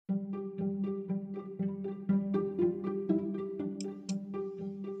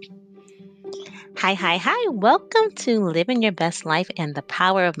Hi, hi, hi. Welcome to Living Your Best Life and the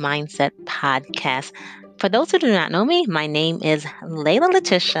Power of Mindset podcast. For those who do not know me, my name is Layla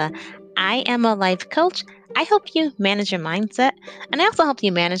Letitia. I am a life coach. I help you manage your mindset, and I also help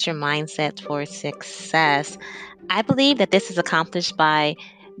you manage your mindset for success. I believe that this is accomplished by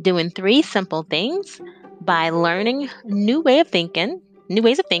doing three simple things: by learning new ways of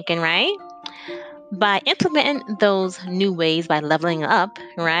thinking, right? By implementing those new ways by leveling up,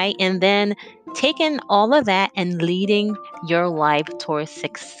 right? And then taking all of that and leading your life towards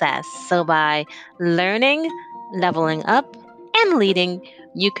success. So by learning, leveling up, and leading,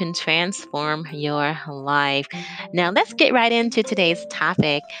 you can transform your life. Now, let's get right into today's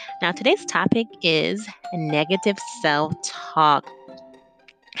topic. Now, today's topic is negative self talk.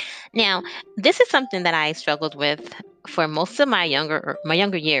 Now, this is something that I struggled with for most of my younger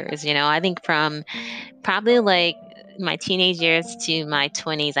years. I think from probably like my teenage years to my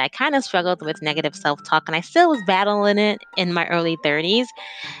 20s, I kind of struggled with negative self talk, and I still was battling it in my early 30s.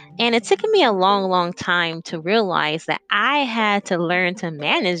 And it took me a long, long time to realize that I had to learn to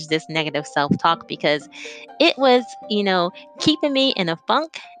manage this negative self talk because it was, keeping me in a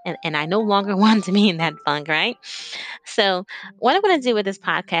funk. And I no longer wanted to be in that funk, right? So, what I'm going to do with this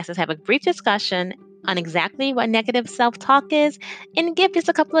podcast is have a brief discussion on exactly what negative self talk is and give just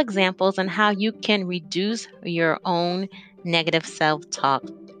a couple of examples on how you can reduce your own negative self talk.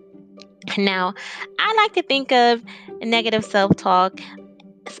 Now, I like to think of negative self talk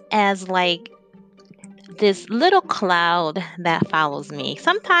as like this little cloud that follows me.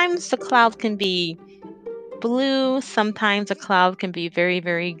 Sometimes the cloud can be blue, sometimes the cloud can be very,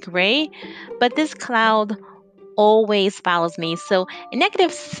 very gray, but this cloud always follows me. So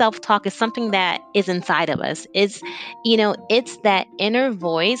negative self-talk is something that is inside of us. It's that inner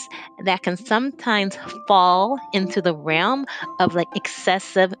voice that can sometimes fall into the realm of like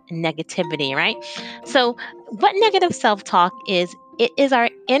excessive negativity, right? So what negative self-talk is, it is our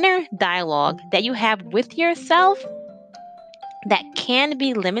inner dialogue that you have with yourself that can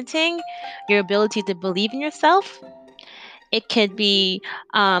be limiting your ability to believe in yourself. It could be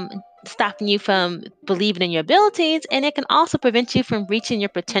stopping you from believing in your abilities, and it can also prevent you from reaching your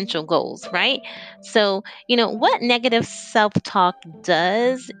potential goals, right? So, what negative self talk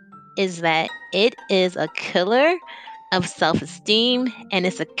does is that it is a killer of self esteem, and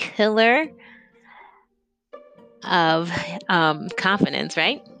it's a killer of confidence,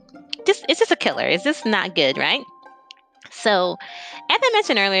 right? It's just a killer. It's just not good, right? So, as I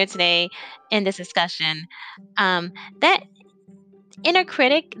mentioned earlier today in this discussion, um, that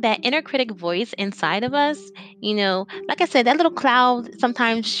that inner critic voice inside of us, like I said, that little cloud,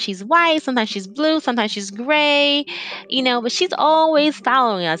 sometimes she's white, sometimes she's blue, sometimes she's gray, but she's always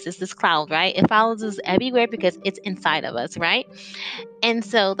following us. It's this cloud, right? It follows us everywhere because it's inside of us, right? And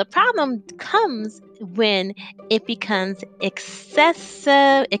so the problem comes when it becomes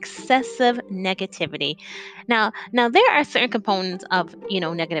excessive negativity. Now there are certain components of,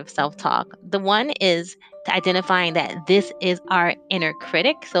 negative self-talk. The one is to identifying that this is our inner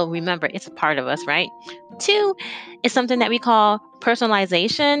critic. So remember, it's a part of us, right? Two is something that we call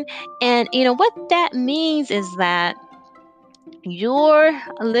personalization. And what that means is that your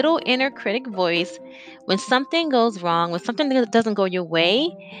little inner critic voice, when something goes wrong, when something doesn't go your way,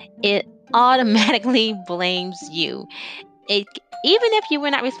 it automatically blames you. It Even if you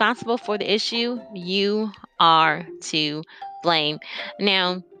were not responsible for the issue, you are to blame.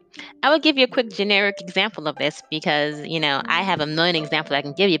 Now, I will give you a quick generic example of this because, I have a million examples I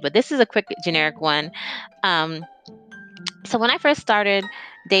can give you, but this is a quick generic one. Um, so when I first started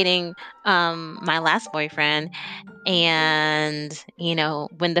dating my last boyfriend, and,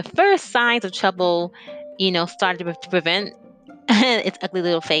 when the first signs of trouble, started to prevent its ugly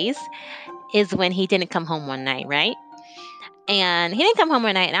little face, is when he didn't come home one night, right? And he didn't come home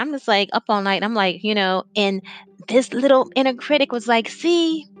one night, and I'm just like up all night. And I'm like, and this little inner critic was like,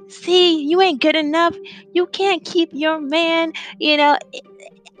 see, you ain't good enough. You can't keep your man.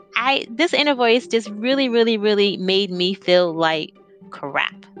 This inner voice just really, really, really made me feel like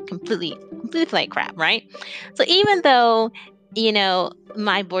crap, completely like crap, right? So even though,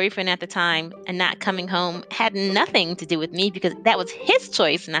 my boyfriend at the time and not coming home had nothing to do with me because that was his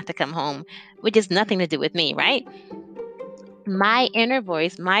choice not to come home, which is nothing to do with me, right? My inner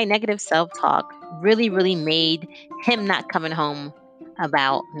voice, my negative self talk really, really made him not coming home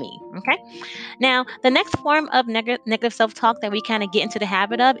about me. Okay. Now, the next form of negative self talk that we kind of get into the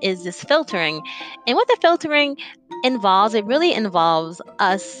habit of is this filtering. And what the filtering involves, it really involves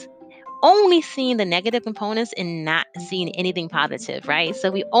us only seeing the negative components and not seeing anything positive, right? So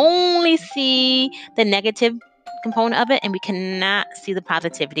we only see the negative component of it, and we cannot see the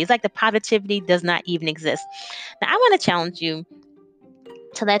positivity. It's like the positivity does not even exist. Now, I want to challenge you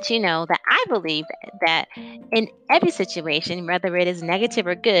to let you know that I believe that in every situation, whether it is negative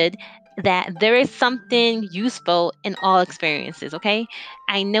or good, that there is something useful in all experiences, okay?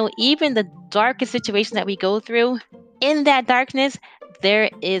 I know even the darkest situations that we go through, in that darkness, there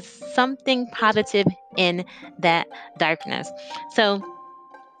is something positive in that darkness. So,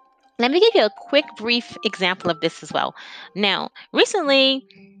 let me give you a quick, brief example of this as well. Now, recently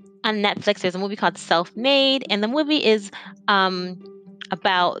on Netflix, there's a movie called Self Made, and the movie is um,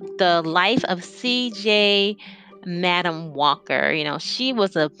 about the life of CJ Madam Walker. She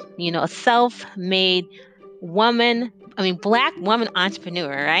was a self-made woman, black woman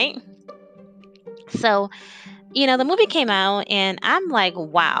entrepreneur, right? So, the movie came out and I'm like,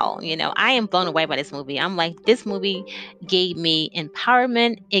 wow, I am blown away by this movie. I'm like, this movie gave me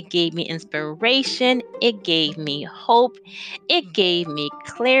empowerment. It gave me inspiration. It gave me hope. It gave me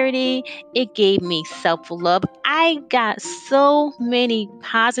clarity. It gave me self love. I got so many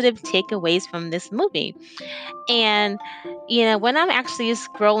positive takeaways from this movie. And, when I'm actually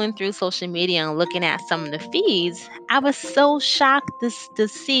scrolling through social media and looking at some of the feeds, I was so shocked to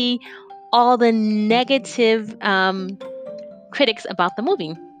see all the negative critics about the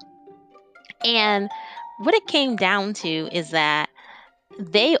movie. And what it came down to is that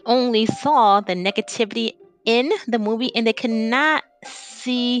they only saw the negativity in the movie and they could not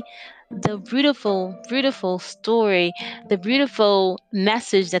see the beautiful, beautiful story, the beautiful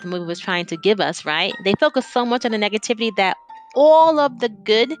message that the movie was trying to give us, right? They focused so much on the negativity that all of the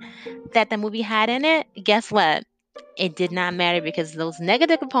good that the movie had in it, guess what? It did not matter because those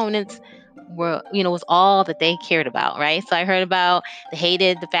negative components was all that they cared about, right? So I heard about they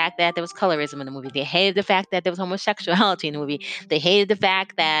hated the fact that there was colorism in the movie. They hated the fact that there was homosexuality in the movie. They hated the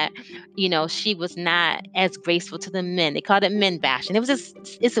fact that, she was not as graceful to the men. They called it men bashing.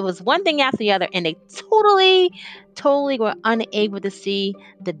 It was one thing after the other, and they totally, totally were unable to see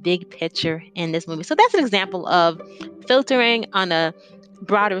the big picture in this movie. So that's an example of filtering on a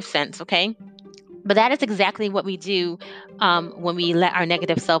broader sense, okay? But that is exactly what we do when we let our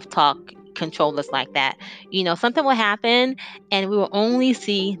negative self talk control us like that. Something will happen and we will only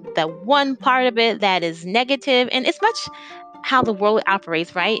see the one part of it that is negative. And it's much how the world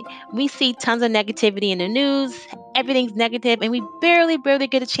operates, right? We see tons of negativity in the news, everything's negative, and we barely, barely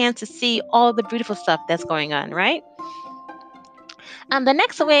get a chance to see all the beautiful stuff that's going on, right? The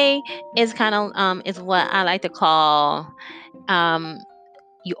next way is kind of is what I like to call um,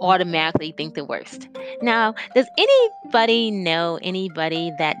 you automatically think the worst. Now, does anybody know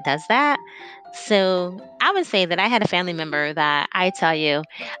anybody that does that? So I would say that I had a family member that I tell you,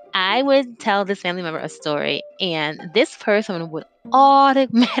 I would tell this family member a story, and this person would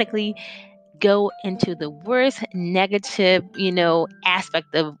automatically go into the worst negative,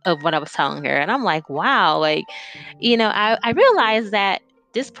 aspect of what I was telling her. And I'm like, wow, like, I realized that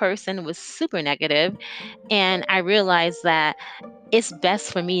this person was super negative, and I realized that it's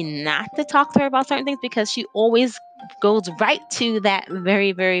best for me not to talk to her about certain things because she always goes right to that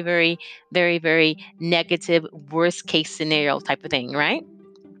very, very, very, very, very negative, worst case scenario type of thing, right?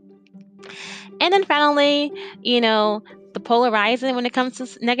 And then finally, the polarizing when it comes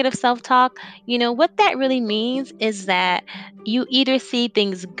to negative self talk, what that really means is that you either see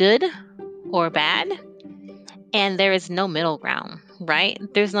things good or bad, and there is no middle ground, right?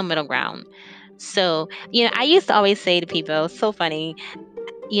 There's no middle ground. So, I used to always say to people, it's so funny,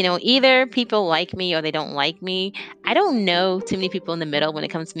 either people like me or they don't like me. I don't know too many people in the middle when it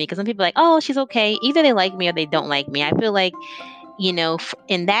comes to me because some people are like, oh, she's okay. Either they like me or they don't like me. I feel like, in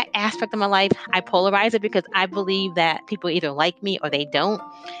that aspect of my life, I polarize it because I believe that people either like me or they don't.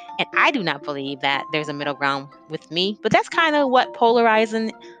 And I do not believe that there's a middle ground with me. But that's kind of what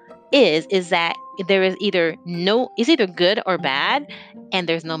polarizing is that there is it's either good or bad, and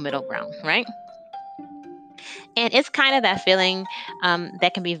there's no middle ground, right? And it's kind of that feeling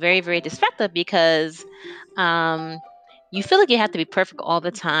that can be very, very destructive because um, you feel like you have to be perfect all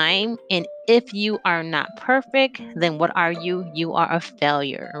the time. And if you are not perfect, then what are you? You are a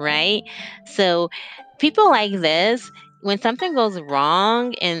failure, right? So people like this, when something goes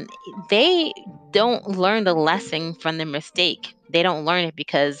wrong and they don't learn the lesson from the mistake, they don't learn it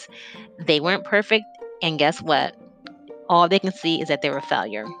because they weren't perfect. And guess what? All they can see is that they're a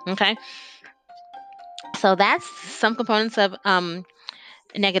failure. Okay. So that's some components of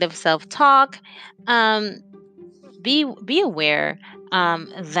negative self-talk. Um, be aware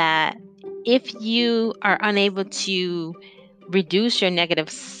that if you are unable to reduce your negative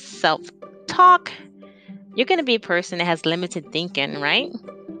self-talk, you're going to be a person that has limited thinking, right?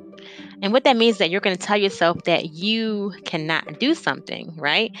 And what that means is that you're going to tell yourself that you cannot do something,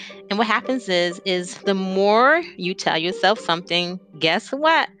 right? And what happens is the more you tell yourself something, guess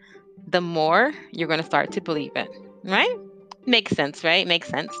what? The more you're going to start to believe it, right? Makes sense, right? Makes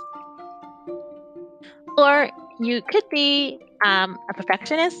sense. Or you could be a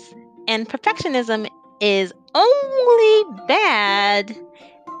perfectionist, and perfectionism is only bad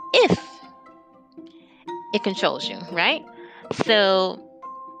if it controls you, right? So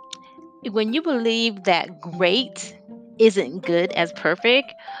when you believe that great isn't good as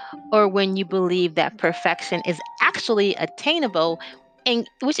perfect, or when you believe that perfection is actually attainable, and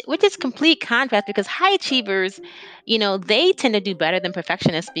which is complete contrast, because high achievers, they tend to do better than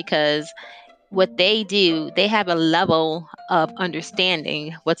perfectionists, because what they do, they have a level of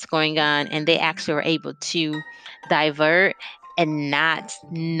understanding what's going on, and they actually are able to divert and not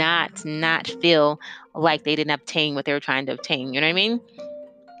feel like they didn't obtain what they were trying to obtain. You know what I mean?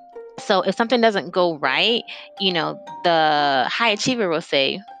 So if something doesn't go right, the high achiever will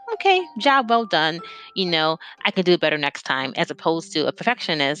say, okay, job well done. I can do it better next time, as opposed to a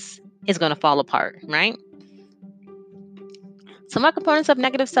perfectionist is going to fall apart, right? Some more components of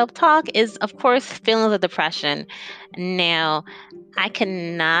negative self talk is, of course, feelings of depression. Now, I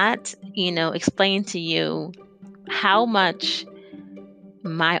cannot, explain to you how much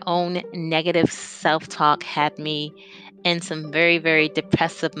my own negative self talk had me in some very, very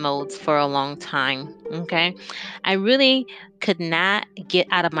depressive modes for a long time. Okay. I really could not get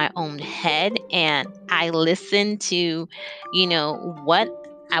out of my own head. And I listened to, what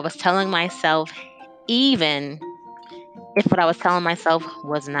I was telling myself, even if what I was telling myself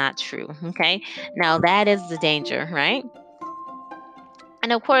was not true. Okay. Now that is the danger, right?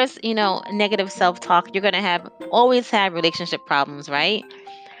 And of course, negative self talk, you're going to always have relationship problems, right?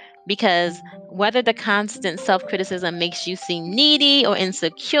 Because whether the constant self criticism makes you seem needy or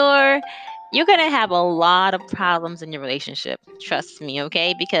insecure, you're going to have a lot of problems in your relationship. Trust me,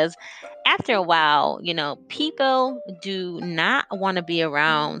 okay? Because after a while, people do not want to be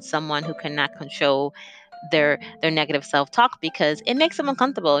around someone who cannot control their negative self-talk, because it makes them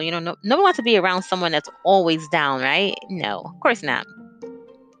uncomfortable. No one wants to be around someone that's always down, right? No, of course not.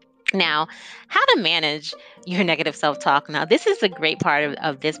 Now, how to manage your negative self-talk. Now, this is a great part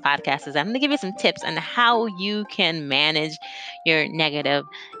of this podcast, is I'm going to give you some tips on how you can manage your negative,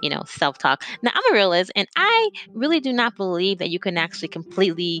 self-talk. Now, I'm a realist, and I really do not believe that you can actually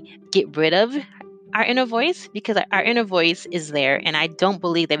completely get rid of our inner voice, because our inner voice is there, and I don't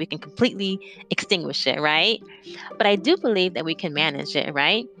believe that we can completely extinguish it, right? But I do believe that we can manage it,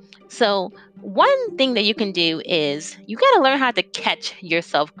 right? So, one thing that you can do is you got to learn how to catch your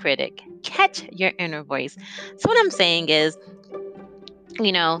self critic, catch your inner voice. So, what I'm saying is,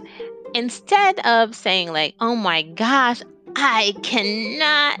 you know, instead of saying, like, oh my gosh, I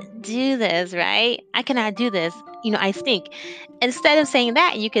cannot do this, right? I cannot do this. I stink. Instead of saying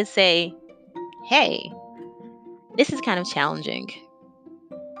that, you could say, hey, this is kind of challenging.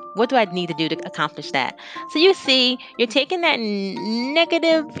 What do I need to do to accomplish that? So you see, you're taking that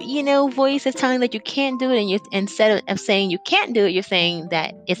negative, voice that's telling that you can't do it, and you, instead of saying you can't do it, you're saying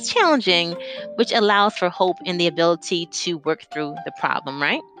that it's challenging, which allows for hope and the ability to work through the problem,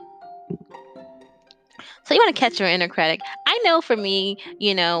 right? So you want to catch your inner critic. I know for me,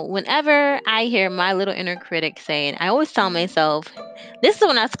 whenever I hear my little inner critic saying, I always tell myself, this is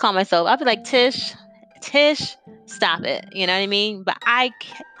when I call myself. I'll be like, Tish, stop it. You know what I mean? But I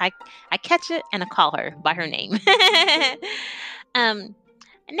catch it and I call her by her name. um,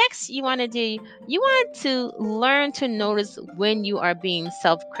 Next, you want to learn to notice when you are being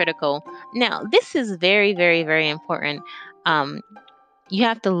self-critical. Now, this is very, very, very important. Um, you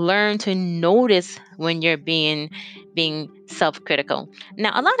have to learn to notice when you're being self-critical.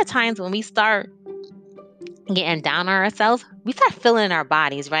 Now, a lot of times when we start getting down on ourselves, we start feeling our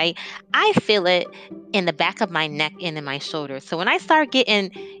bodies, right? I feel it in the back of my neck and in my shoulders. So when I start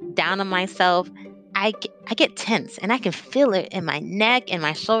getting down on myself, I get tense, and I can feel it in my neck and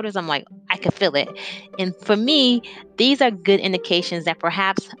my shoulders. I'm like, I can feel it. And for me, these are good indications that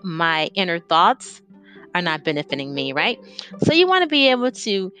perhaps my inner thoughts are not benefiting me, right? So you want to be able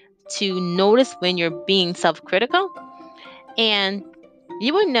to notice when you're being self-critical, and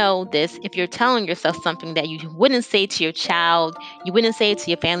you would know this if you're telling yourself something that you wouldn't say to your child, you wouldn't say it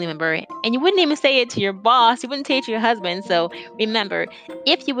to your family member, and you wouldn't even say it to your boss, you wouldn't say it to your husband. So remember,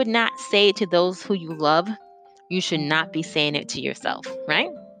 if you would not say it to those who you love, you should not be saying it to yourself, right?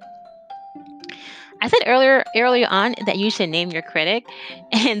 I said earlier on that you should name your critic.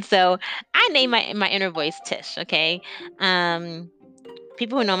 And so I name my inner voice Tish, okay? Um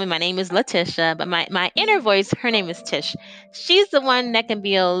people who know me, my name is Letitia, but my inner voice, her name is Tish. She's the one that can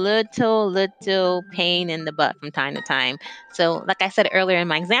be a little pain in the butt from time to time. So, like I said earlier in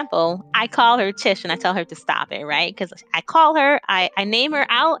my example, I call her Tish and I tell her to stop it, right? Because I call her, I name her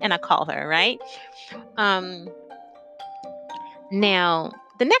out and I call her, right? Um, Now,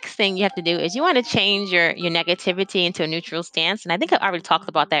 the next thing you have to do is you want to change your negativity into a neutral stance. And I think I already talked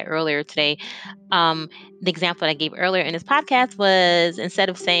about that earlier today. Um, the example that I gave earlier in this podcast was instead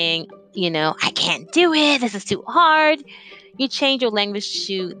of saying, I can't do it, this is too hard, you change your language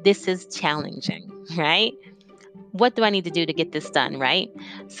to this is challenging, right? What do I need to do to get this done, right?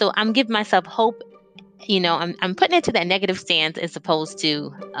 So I'm giving myself hope. I'm putting it to that negative stance as opposed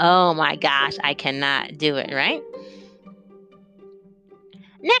to, oh my gosh, I cannot do it, right?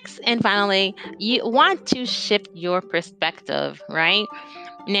 Next and finally, you want to shift your perspective, right?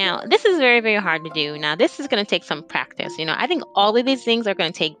 Now, this is very, very hard to do. Now, this is going to take some practice. I think all of these things are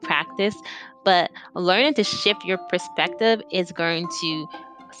going to take practice, but learning to shift your perspective is going to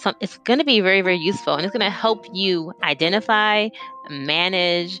it's going to be very, very useful, and it's going to help you identify,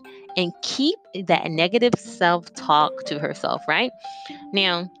 manage, and keep that negative self-talk to herself, right?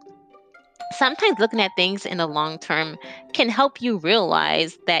 Now, sometimes looking at things in the long term can help you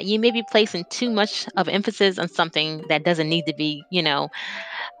realize that you may be placing too much of emphasis on something that doesn't need to be,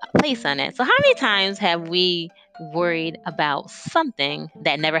 placed on it. So, how many times have we worried about something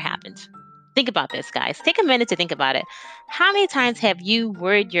that never happened? Think about this, guys. Take a minute to think about it. How many times have you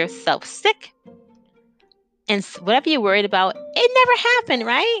worried yourself sick and whatever you worried about, it never happened,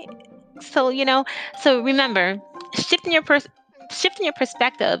 right? So, so remember, shifting your shifting your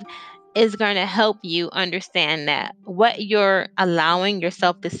perspective is going to help you understand that what you're allowing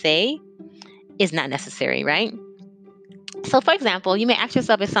yourself to say is not necessary, right? So, for example, you may ask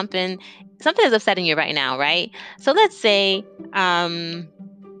yourself if something is upsetting you right now, right? So, let's say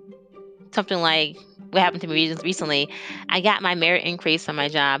something like what happened to me recently. I got my merit increase on my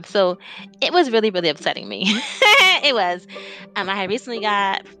job, so it was really, really upsetting me. It was. I had recently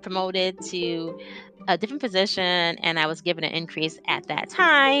got promoted to a different position, and I was given an increase at that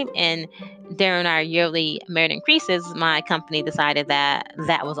time. And during our yearly merit increases, my company decided that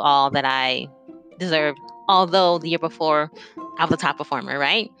that was all that I deserved. Although the year before, I was a top performer,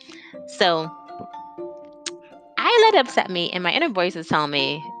 right? So I let it upset me, and my inner voice is telling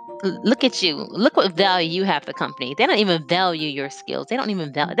me, Look at you. Look what value you have to the company. They don't even value your skills. They don't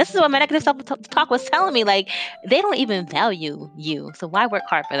even value. This is what my negative self-talk was telling me. Like, they don't even value you. So why work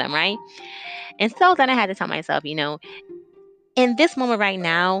hard for them, right? And so then I had to tell myself, in this moment right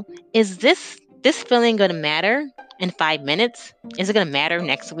now, is this feeling going to matter in 5 minutes? Is it going to matter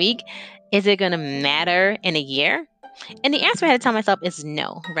next week? Is it going to matter in a year? And the answer I had to tell myself is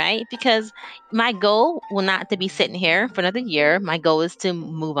no, right? Because my goal will not to be sitting here for another year. My goal is to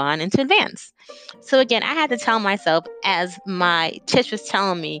move on and to advance. So again, I had to tell myself, as my Tish was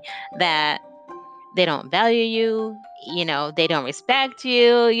telling me, that they don't value you, they don't respect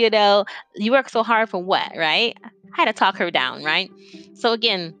you, you work so hard for what, right? I had to talk her down, right? So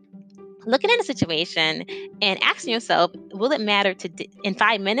again, looking at a situation and asking yourself, will it matter in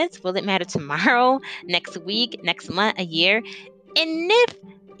 5 minutes? Will it matter tomorrow, next week, next month, a year? And if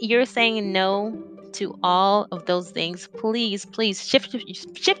you're saying no to all of those things, please shift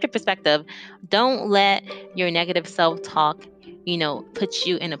your perspective. Don't let your negative self-talk, put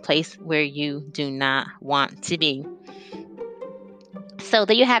you in a place where you do not want to be. So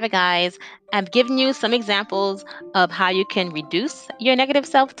there you have it, guys. I've given you some examples of how you can reduce your negative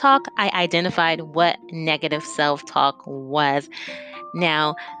self-talk. I identified what negative self-talk was.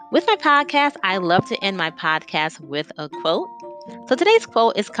 Now, with my podcast, I love to end my podcast with a quote. So today's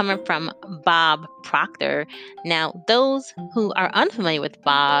quote is coming from Bob Proctor. Now, those who are unfamiliar with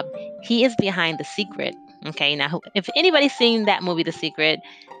Bob, he is behind The Secret. Okay, now if anybody's seen that movie, The Secret,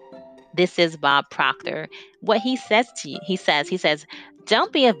 this is Bob Proctor. What he says to you, he says,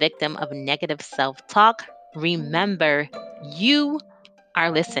 don't be a victim of negative self-talk. Remember, you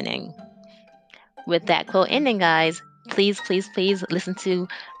are listening. With that quote ending, guys, please listen to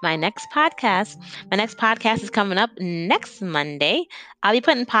my next podcast. My next podcast is coming up next Monday. I'll be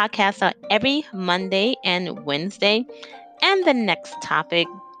putting podcasts out every Monday and Wednesday. And the next topic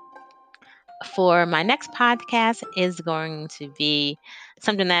for my next podcast is going to be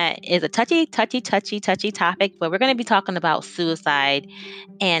something that is a touchy topic, but we're going to be talking about suicide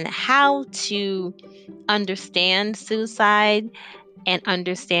and how to understand suicide and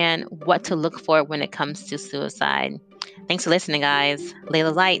understand what to look for when it comes to suicide. Thanks for listening, guys.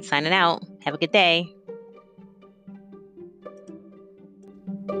 Layla Light signing out. Have a good day.